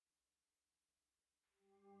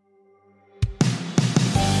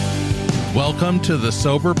Welcome to the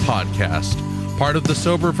Sober Podcast, part of the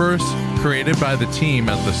Soberverse, created by the team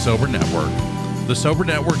at the Sober Network. The Sober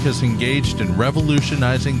Network is engaged in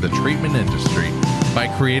revolutionizing the treatment industry by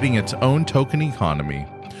creating its own token economy.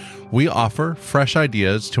 We offer fresh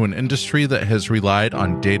ideas to an industry that has relied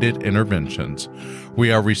on dated interventions.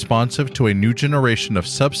 We are responsive to a new generation of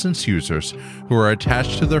substance users who are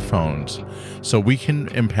attached to their phones, so we can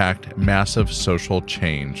impact massive social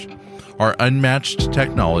change. Our unmatched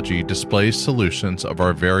technology displays solutions of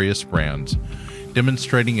our various brands,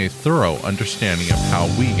 demonstrating a thorough understanding of how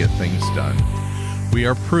we get things done. We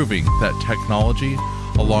are proving that technology,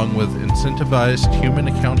 along with incentivized human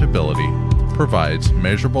accountability, provides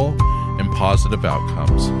measurable and positive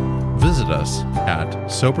outcomes. Visit us at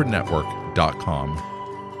sobernetwork.com.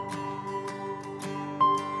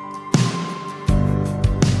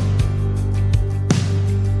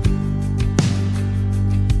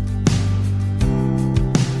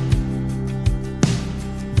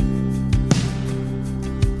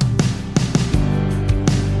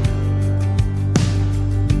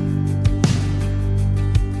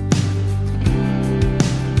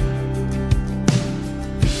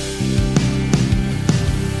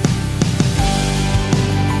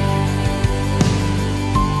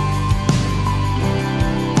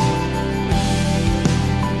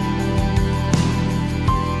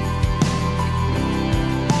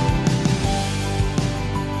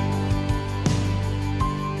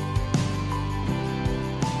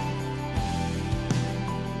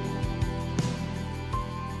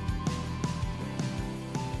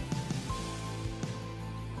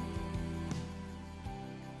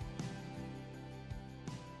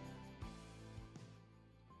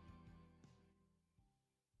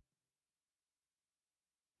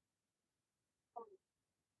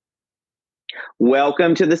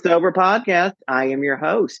 Welcome to the Sober Podcast. I am your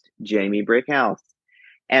host, Jamie Brickhouse.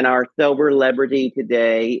 And our sober celebrity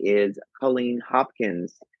today is Colleen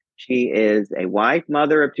Hopkins. She is a wife,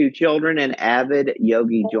 mother of 2 children, and avid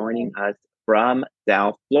yogi, joining us from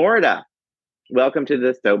South Florida. Welcome to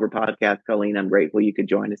the Sober Podcast, Colleen. I'm grateful you could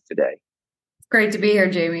join us today. Great to be here,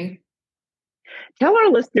 Jamie. Tell our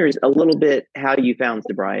listeners a little bit how you found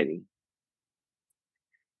sobriety.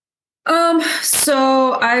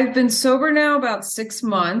 So I've been sober now about 6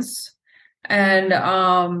 months, and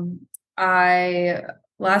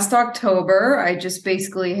last October, I just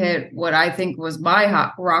basically hit what I think was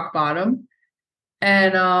my rock bottom.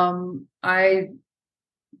 And I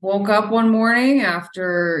woke up one morning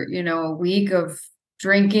after, a week of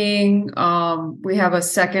drinking. We have a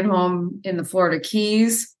second home in the Florida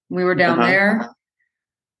Keys. We were down there.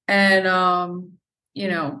 And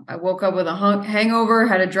I woke up with a hangover,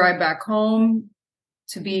 had to drive back home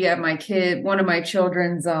to be at one of my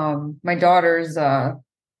children's, my daughter's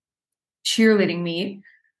cheerleading meet.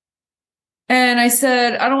 And I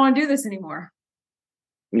said, I don't want to do this anymore.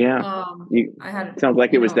 Yeah. Sounds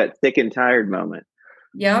like it was that sick and tired moment.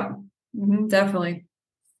 Yep. Mm-hmm, definitely.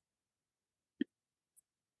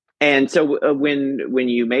 And so when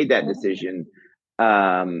you made that decision,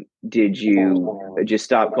 did you just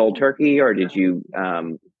stop cold turkey, or did you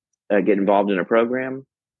get involved in a program?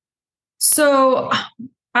 So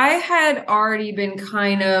I had already been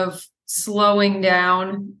kind of slowing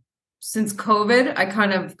down since COVID. I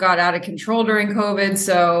kind of got out of control during COVID.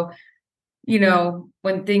 So,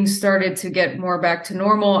 when things started to get more back to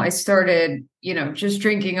normal, I started, just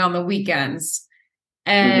drinking on the weekends.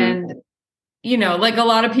 And, like a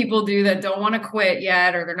lot of people do that don't want to quit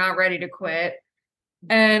yet, or they're not ready to quit.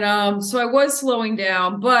 And so I was slowing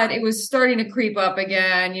down, but it was starting to creep up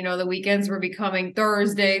again. The weekends were becoming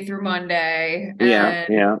Thursday through Monday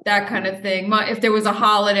and that kind of thing. If there was a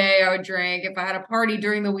holiday, I would drink. If I had a party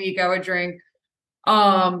during the week, I would drink.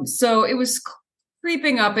 So it was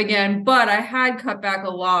creeping up again, but I had cut back a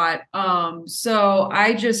lot. So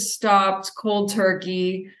I just stopped cold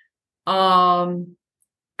turkey.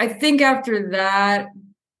 I think after that,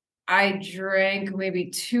 I drank maybe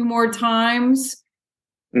 2 more times.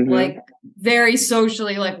 Like very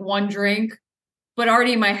socially, like 1 drink, but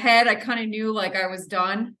already in my head, I kind of knew like I was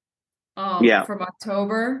done from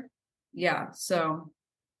October. Yeah. So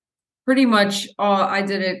pretty much I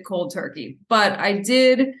did it cold turkey, but I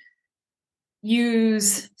did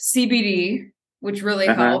use CBD, which really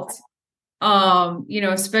helped.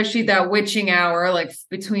 Especially that witching hour, like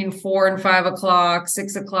between 4 and 5 o'clock,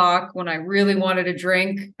 6 o'clock, when I really wanted to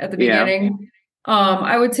drink at the beginning.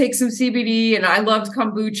 I would take some CBD, and I loved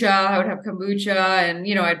kombucha. I would have kombucha, and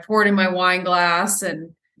I'd pour it in my wine glass,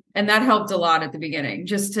 and that helped a lot at the beginning,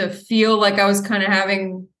 just to feel like I was kind of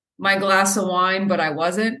having my glass of wine, but I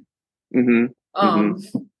wasn't. That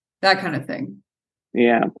kind of thing.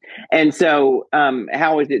 Yeah. And so,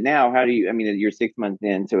 how is it now? How do you, I mean, you're 6 months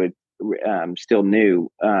in, so it's still new.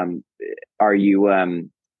 Are you,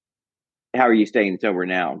 how are you staying sober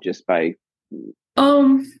now? Just by,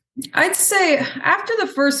 Um, I'd say after the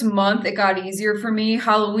first month, it got easier for me.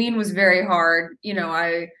 Halloween was very hard.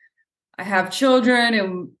 I have children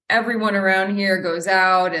and everyone around here goes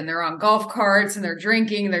out and they're on golf carts and they're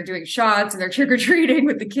drinking and they're doing shots and they're trick-or-treating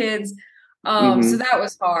with the kids. So Mhm. that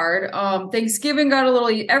was hard. Thanksgiving got a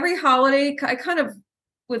little, every holiday, I kind of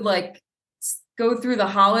would like go through the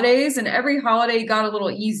holidays and every holiday got a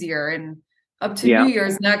little easier and up to New Yeah.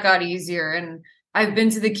 Year's and that got easier. And I've been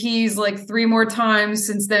to the Keys like 3 more times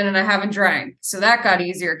since then and I haven't drank. So that got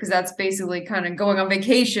easier because that's basically kind of going on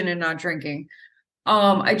vacation and not drinking.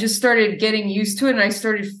 I just started getting used to it and I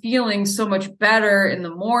started feeling so much better in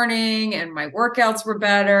the morning and my workouts were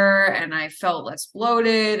better and I felt less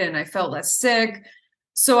bloated and I felt less sick.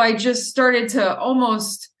 So I just started to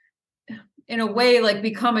almost in a way like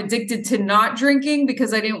become addicted to not drinking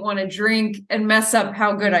because I didn't want to drink and mess up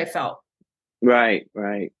how good I felt. Right.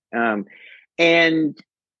 Right. And,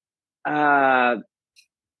 uh,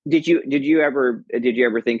 did you ever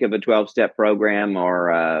think of a 12-step program or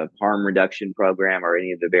a harm reduction program or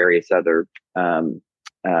any of the various other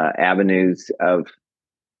avenues of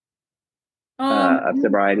Um,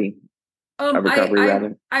 sobriety, of recovery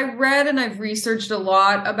rather? I read and I've researched a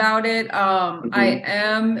lot about it. I Hmm.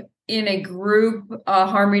 am in a group, a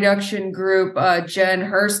harm reduction group. Jen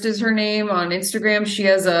Hurst is her name on Instagram. She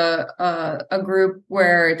has a group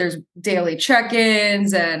where there's daily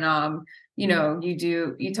check-ins and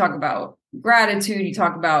you talk about gratitude, you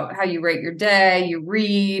talk about how you rate your day, you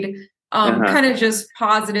read, Uh-huh. kind of just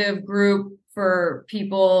positive group for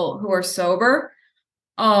people who are sober.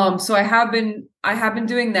 So I have been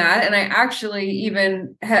doing that, and I actually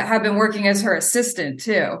even have been working as her assistant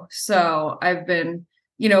too. So I've been,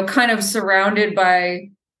 kind of surrounded by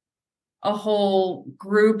a whole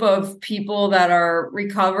group of people that are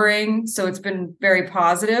recovering. So it's been very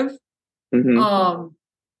positive. Hmm. Um,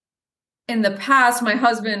 in the past, my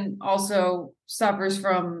husband also suffers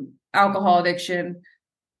from alcohol addiction.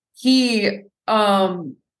 He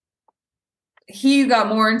um he got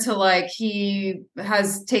more into like he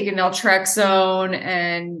has taken naltrexone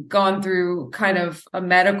and gone through kind of a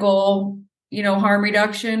medical, harm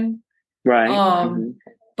reduction. Right. Um, Hmm.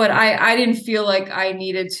 but I didn't feel like I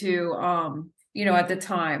needed to, at the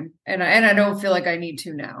time, and I don't feel like I need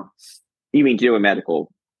to now. You mean to do a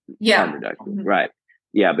medical harm Yeah. reduction, Mhm. right?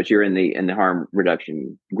 Yeah, but you're in the harm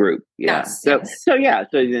reduction group. Yeah. Yes. So Yes. so yeah.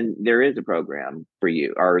 So then there is a program for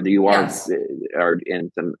you, or you Yes. are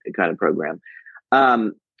in some kind of program.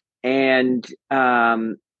 Um, and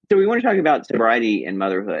so we want to talk about sobriety and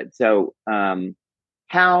motherhood. So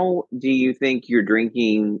how do you think your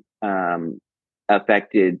drinking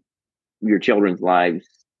affected your children's lives?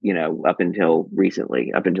 Up until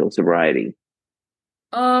recently, up until sobriety.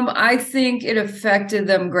 I think it affected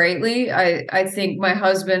them greatly. I think my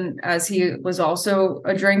husband, as he was also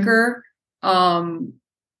a drinker, um,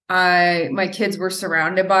 my kids were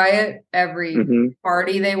surrounded by it. Every Hmm.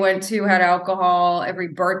 party they went to had alcohol.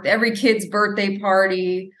 Every kid's birthday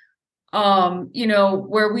party.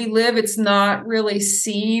 Where we live, it's not really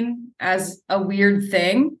seen as a weird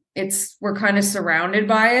thing. We're kind of surrounded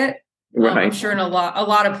by it. I'm Right. sure in a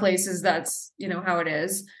lot of places that's, how it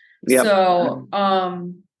is. Yep. So,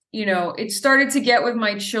 it started to get with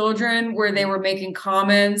my children where they were making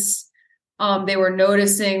comments. They were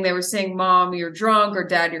noticing, they were saying, Mom, you're drunk, or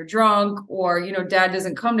Dad, you're drunk, or, Dad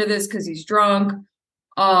doesn't come to this because he's drunk.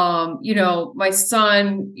 My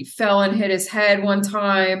son fell and hit his head one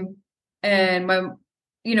time and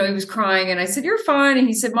he was crying and I said, you're fine. And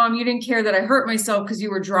he said, Mom, you didn't care that I hurt myself because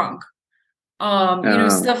you were drunk. Oh,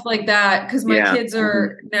 Stuff like that. Cause my yeah. kids Hmm.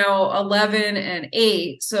 are now 11 and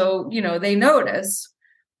 8. So, they notice.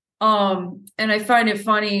 And I find it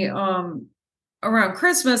funny, around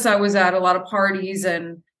Christmas, I was at a lot of parties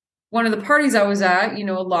and one of the parties I was at,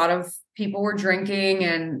 a lot of people were drinking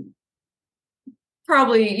and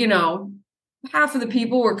probably, half of the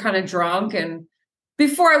people were kind of drunk. And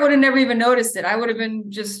before I would have never even noticed it. I would have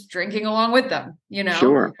been just drinking along with them,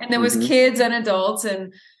 Sure. and there was Hmm. kids and adults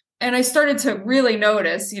and I started to really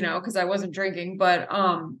notice, because I wasn't drinking, but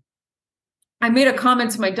I made a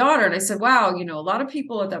comment to my daughter and I said, wow, a lot of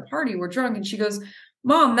people at that party were drunk. And she goes,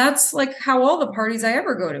 Mom, that's like how all the parties I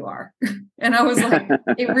ever go to are. And I was like,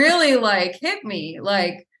 it really like hit me.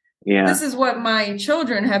 Like, Yeah. this is what my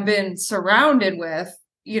children have been surrounded with,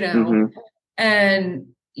 Hmm. and,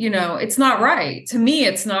 it's not right. To me,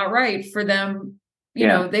 it's not right for them.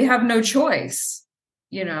 Yeah. They have no choice,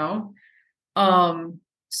 you know? Um,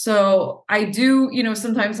 So I do,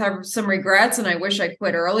 sometimes have some regrets and I wish I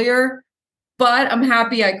quit earlier, but I'm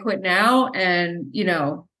happy I quit now. And,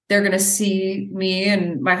 they're going to see me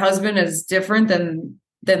and my husband as different than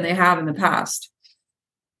they have in the past.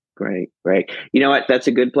 Great. You know what? That's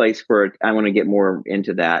a good place I want to get more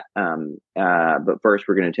into that. But first,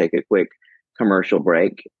 we're going to take a quick commercial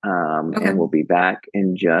break, Okay. and we'll be back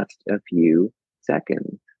in just a few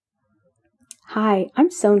seconds. Hi,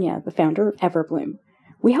 I'm Sonia, the founder of Everbloom.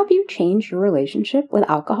 We help you change your relationship with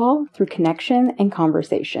alcohol through connection and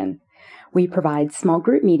conversation. We provide small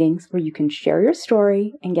group meetings where you can share your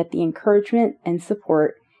story and get the encouragement and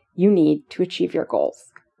support you need to achieve your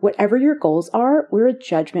goals. Whatever your goals are, we're a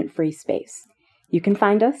judgment-free space. You can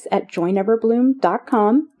find us at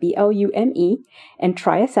joineverbloom.com, BLUME, and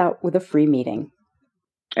try us out with a free meeting.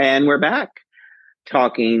 And we're back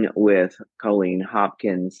talking with Colleen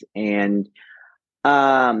Hopkins. And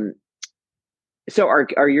so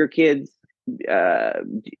are your kids,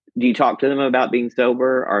 do you talk to them about being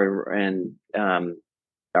sober,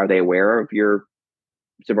 are they aware of your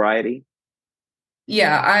sobriety?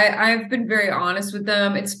 Yeah, I've been very honest with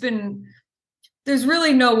them. There's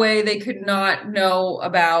really no way they could not know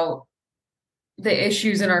about the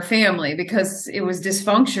issues in our family because it was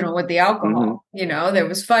dysfunctional with the alcohol. Mm-hmm. There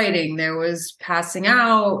was fighting, there was passing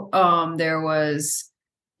out, there was,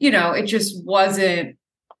 it just wasn't,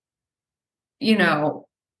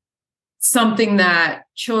 something that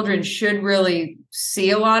children should really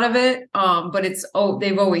see a lot of it. But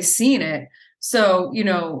they've always seen it. So,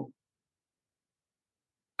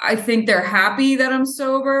 I think they're happy that I'm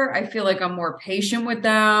sober. I feel like I'm more patient with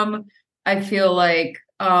them. I feel like,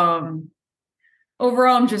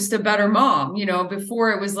 overall, I'm just a better mom. Before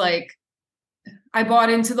it was like, I bought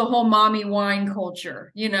into the whole mommy wine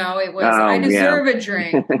culture. It was, I deserve a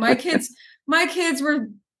drink. My kids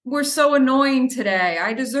were so annoying today.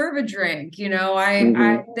 I deserve a drink.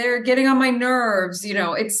 They're getting on my nerves.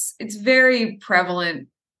 It's very prevalent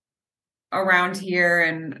around here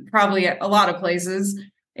and probably a lot of places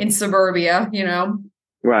in suburbia,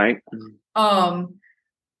 Right. But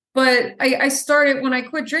I started, when I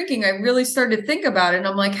quit drinking, I really started to think about it. And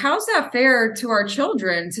I'm like, how's that fair to our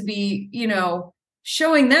children to be,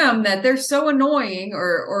 showing them that they're so annoying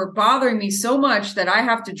or bothering me so much that I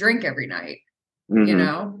have to drink every night,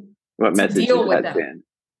 Mm-hmm. What message deal with that them. in?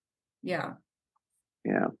 Yeah.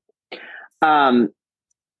 Yeah. How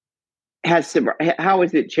has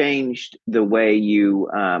it changed the way you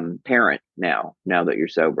parent now that you're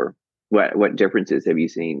sober? What differences have you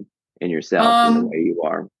seen in yourself in the way you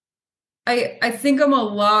are? I think I'm a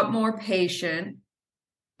lot more patient.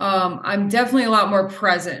 I'm definitely a lot more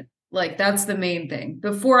present. Like that's the main thing.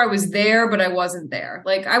 Before I was there, but I wasn't there.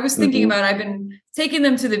 Like I was thinking about, I've been taking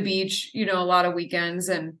them to the beach, a lot of weekends.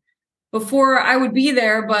 And before I would be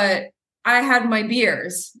there, but I had my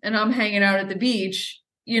beers and I'm hanging out at the beach,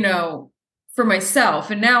 for myself.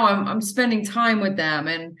 And now I'm spending time with them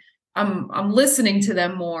and I'm listening to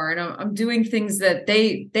them more and I'm doing things that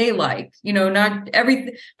they like, not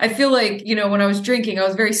everything. I feel like, when I was drinking, I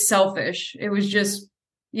was very selfish. It was just,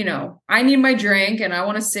 I need my drink and I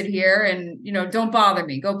want to sit here and, don't bother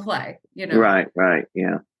me, go play, Right.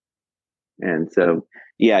 Yeah. And so,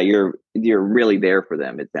 yeah, you're really there for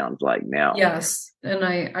them. It sounds like now. Yes. And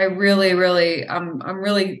I really, really, I'm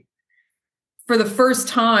really, for the first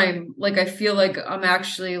time, like, I feel like I'm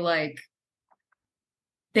actually like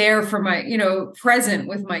there for my, present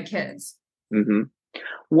with my kids. Mm-hmm.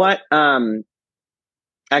 What,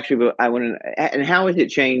 actually, I want to, and how has it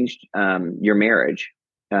changed, your marriage,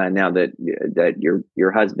 now that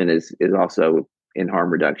your husband is also in harm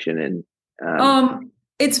reduction and,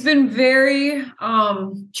 it's been very,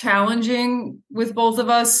 challenging with both of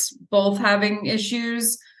us, both having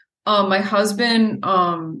issues. My husband,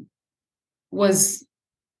 was,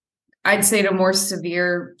 I'd say, at a more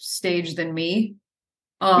severe stage than me.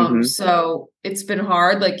 So it's been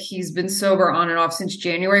hard. Like he's been sober on and off since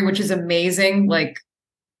January, which is amazing. Like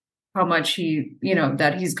how much he,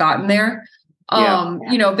 that he's gotten there.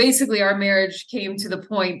 Basically our marriage came to the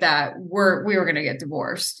point that we were going to get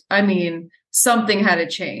divorced. I mean, something had to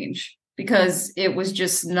change because it was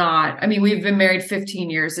just not, we've been married 15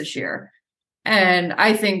 years this year. And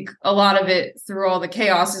I think a lot of it through all the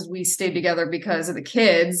chaos is we stayed together because of the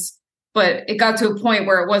kids, but it got to a point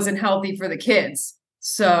where it wasn't healthy for the kids.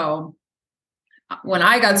 So when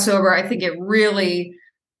I got sober, I think it really,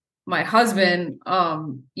 my husband,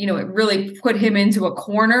 it really put him into a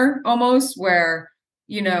corner almost where,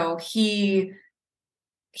 he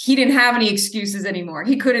he didn't have any excuses anymore.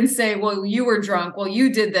 He couldn't say, well, you were drunk. Well,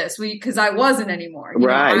 you did this. Because I wasn't anymore.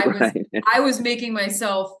 I was making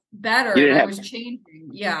myself better and I was changing.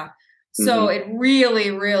 Yeah. So it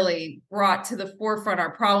really, really brought to the forefront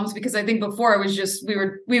our problems, because I think before it was just,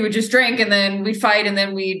 we would just drink and then we'd fight and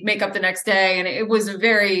then we'd make up the next day. And it was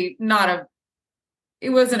it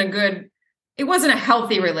wasn't a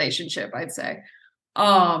healthy relationship, I'd say.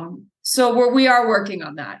 So we are working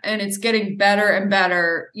on that, and it's getting better and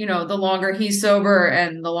better, the longer he's sober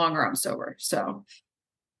and the longer I'm sober. So.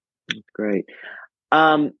 Great.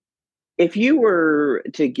 If you were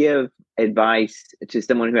to give advice to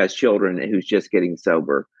someone who has children and who's just getting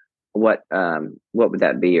sober, what would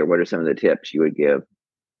that be, or what are some of the tips you would give?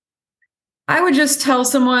 I would just tell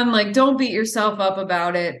someone, like, don't beat yourself up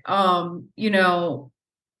about it.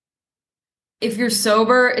 If you're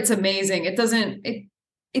sober, it's amazing. It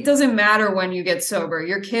doesn't matter when you get sober.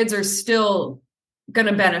 Your kids are still going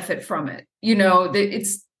to benefit from it.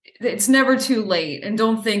 It's never too late. And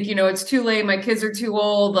don't think, it's too late. My kids are too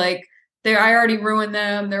old. Like I already ruined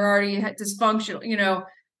them. They're already dysfunctional,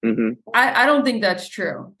 I don't think that's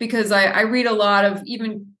true, because I read a lot of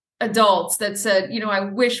even adults that said, I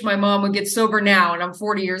wish my mom would get sober now and I'm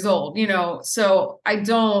 40 years old, so I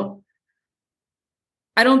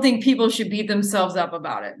don't think people should beat themselves up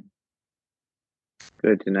about it.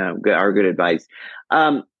 Good to know. Good advice.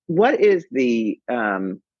 What is the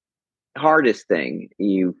hardest thing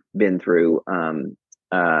you've been through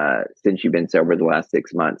since you've been sober the last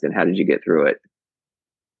 6 months, and how did you get through it?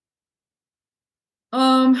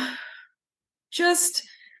 Just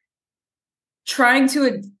trying to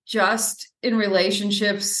adjust in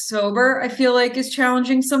relationships sober, I feel like, is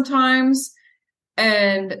challenging sometimes.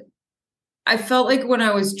 And I felt like when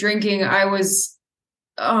I was drinking, I was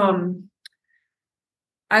in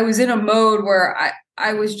a mode where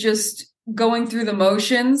I was just going through the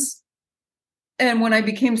motions. And when I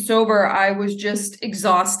became sober, I was just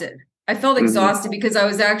exhausted. I felt exhausted because I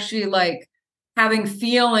was actually like having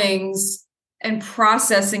feelings and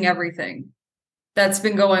processing everything that's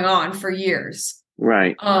been going on for years.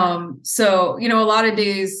 Right. So, a lot of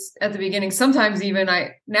days at the beginning, sometimes even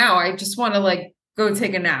I just want to like go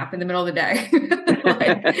take a nap in the middle of the day.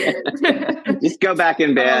 Just go back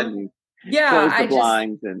in bed and close the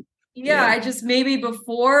blinds. I just, maybe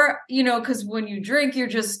before, because when you drink, you're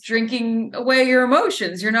just drinking away your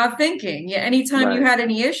emotions. You're not thinking. Yeah. Anytime you had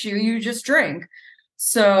any issue, you just drink.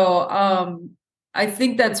 So, I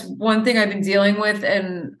think that's one thing I've been dealing with,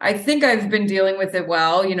 and I think I've been dealing with it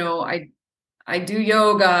well. I do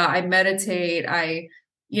yoga, I meditate, I've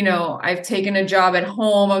taken a job at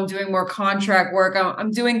home. I'm doing more contract work.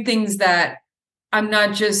 I'm doing things that I'm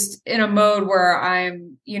not just in a mode where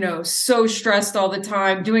I'm, so stressed all the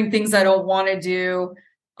time, doing things I don't want to do.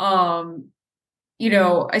 I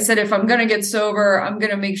said, if I'm going to get sober, I'm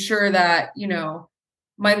going to make sure that,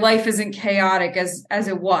 my life isn't chaotic as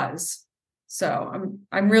it was. So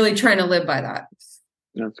I'm really trying to live by that.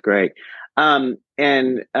 That's great. And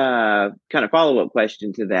kind of follow-up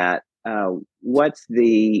question to that. What's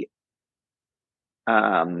the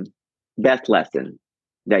best lesson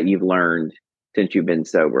that you've learned since you've been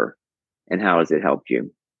sober, and how has it helped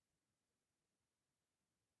you?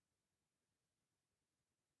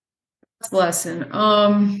 Best lesson.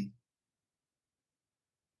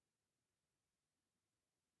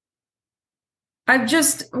 I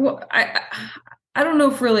don't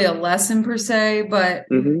know if really a lesson per se, but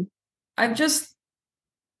I just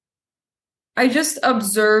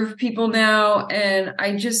observe people now, and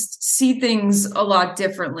I just see things a lot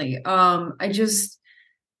differently. I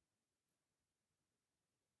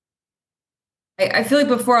feel like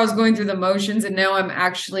before I was going through the motions, and now I'm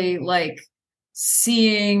actually like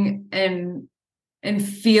seeing and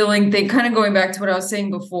feeling things, kind of going back to what I was saying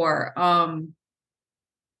before.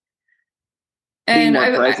 Being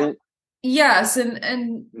more present. Yes.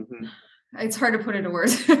 And it's hard to put into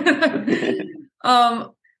words. And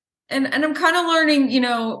I'm kind of learning,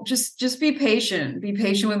 just be patient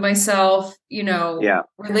with myself.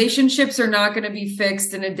 Relationships are not going to be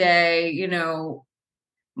fixed in a day.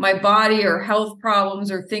 My body or health problems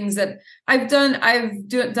or things that I've done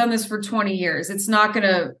this for 20 years. It's not going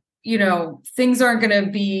to, things aren't going to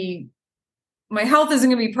be, my health isn't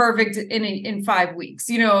going to be perfect in 5 weeks.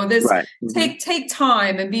 Take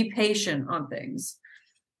time and be patient on things.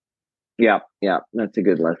 Yeah. That's a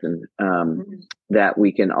good lesson that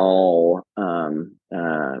we can all,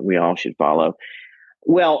 we all should follow.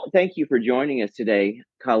 Well, thank you for joining us today,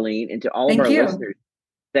 Colleen, and to all of our listeners.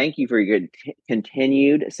 thank you for your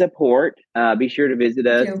continued support. Be sure to visit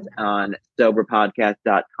us on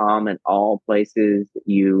soberpodcast.com and all places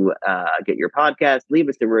you get your podcast. Leave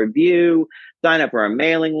us a review, sign up for our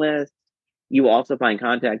mailing list. You will also find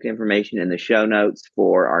contact information in the show notes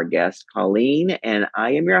for our guest, Colleen. And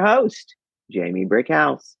I am your host, Jamie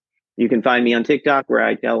Brickhouse. You can find me on TikTok, where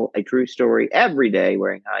I tell a true story every day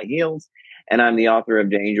wearing high heels. And I'm the author of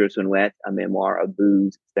Dangerous When Wet, a memoir of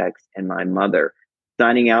booze, sex, and my mother.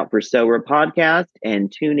 Signing out for Sober Podcast,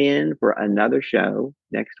 and tune in for another show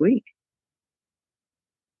next week.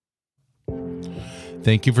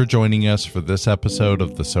 Thank you for joining us for this episode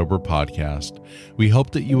of the Sober Podcast. We hope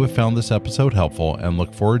that you have found this episode helpful and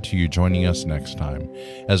look forward to you joining us next time.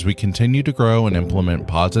 As we continue to grow and implement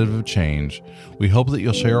positive change, we hope that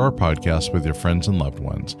you'll share our podcast with your friends and loved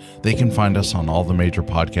ones. They can find us on all the major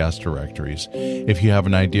podcast directories. If you have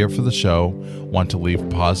an idea for the show, want to leave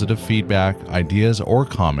positive feedback, ideas, or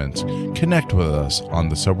comments, connect with us on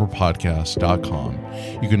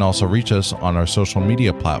thesoberpodcast.com. You can also reach us on our social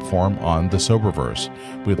media platform on the Soberverse.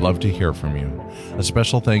 We'd love to hear from you. A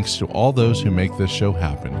special thanks to all those who make this show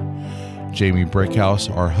happen. Jamie Brickhouse,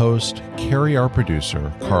 our host, Carrie, our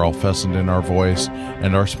producer, Carl Fessenden, our voice,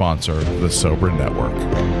 and our sponsor, the Sober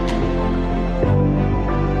Network.